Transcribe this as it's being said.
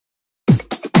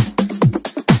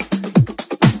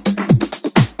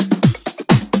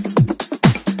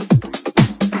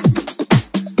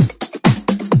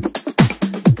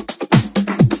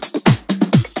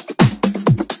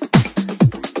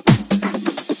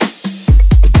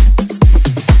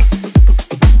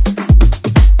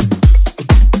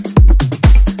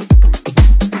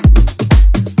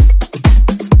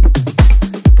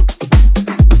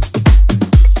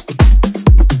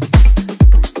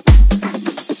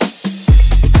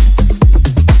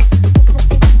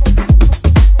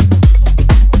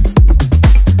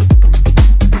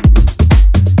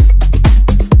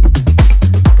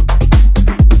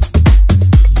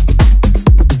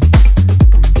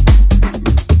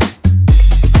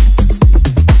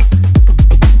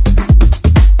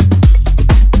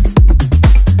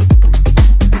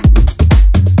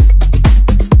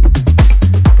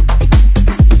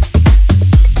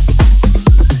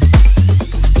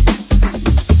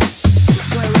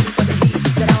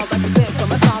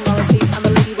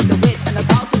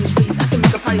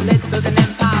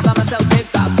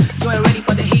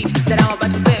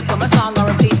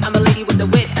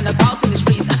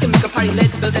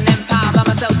empire by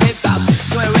myself, hip hop.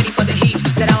 You ain't ready for the heat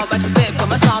that I'm about to spit. Put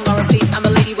my song on repeat. I'm a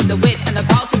lady with the wit and the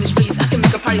boss in the streets. I can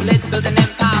make a party lit, build an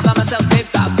empire by myself, hip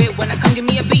hop. Bit when I come, give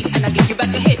me a beat and I give you back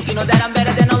a hit. You know that I'm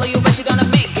better than all of you, but you gonna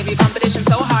make. Give you competition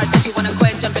so hard that you wanna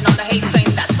quit, jumping on the hate train.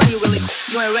 That's when you really.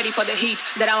 You ain't ready for the heat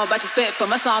that I'm about to spit. Put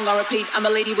my song on repeat. I'm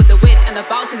a lady with the wit and the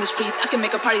boss in the streets. I can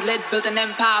make a party lit, build an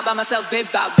empire by myself,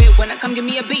 bit by bit. When I come, give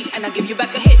me a beat and I give you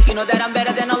back a hit. You know that I'm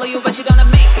better than all of you, but you gonna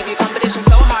make. Give you competition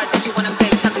so hard that you wanna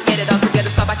quit. Time to get it all together,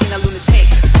 stop acting a lunatic.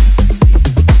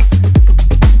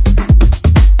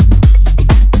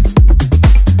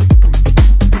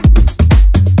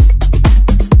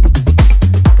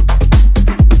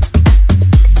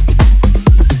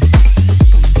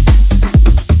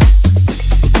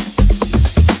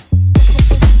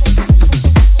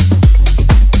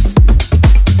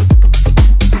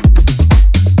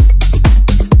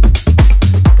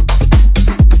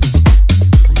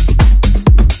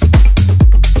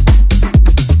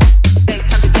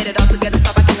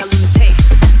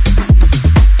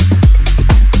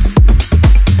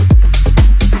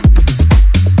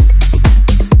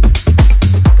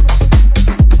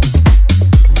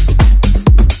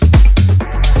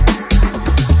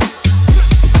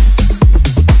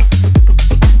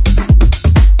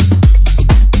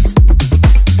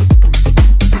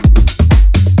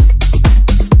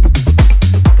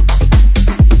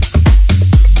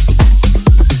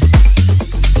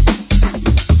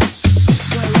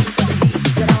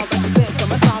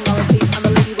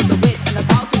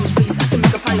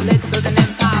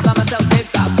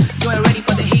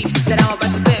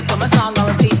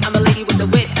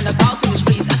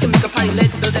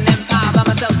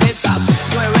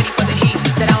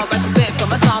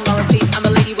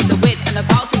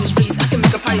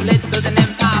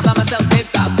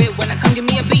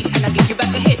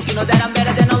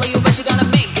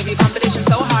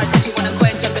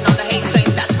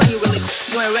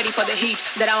 For the heat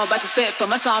that I'm about to spit, put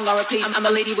my song on repeat. I'm a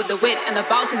lady with the wit and the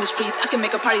boss in the streets. I can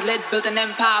make a party lit, build an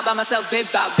empire by myself, bit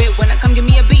by bit. When I come, give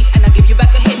me a beat and I give you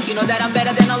back a hit. You know that I'm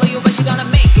better than all of you, but you gonna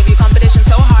make. Give you competition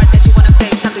so hard that you wanna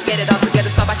quit. Time to get it off.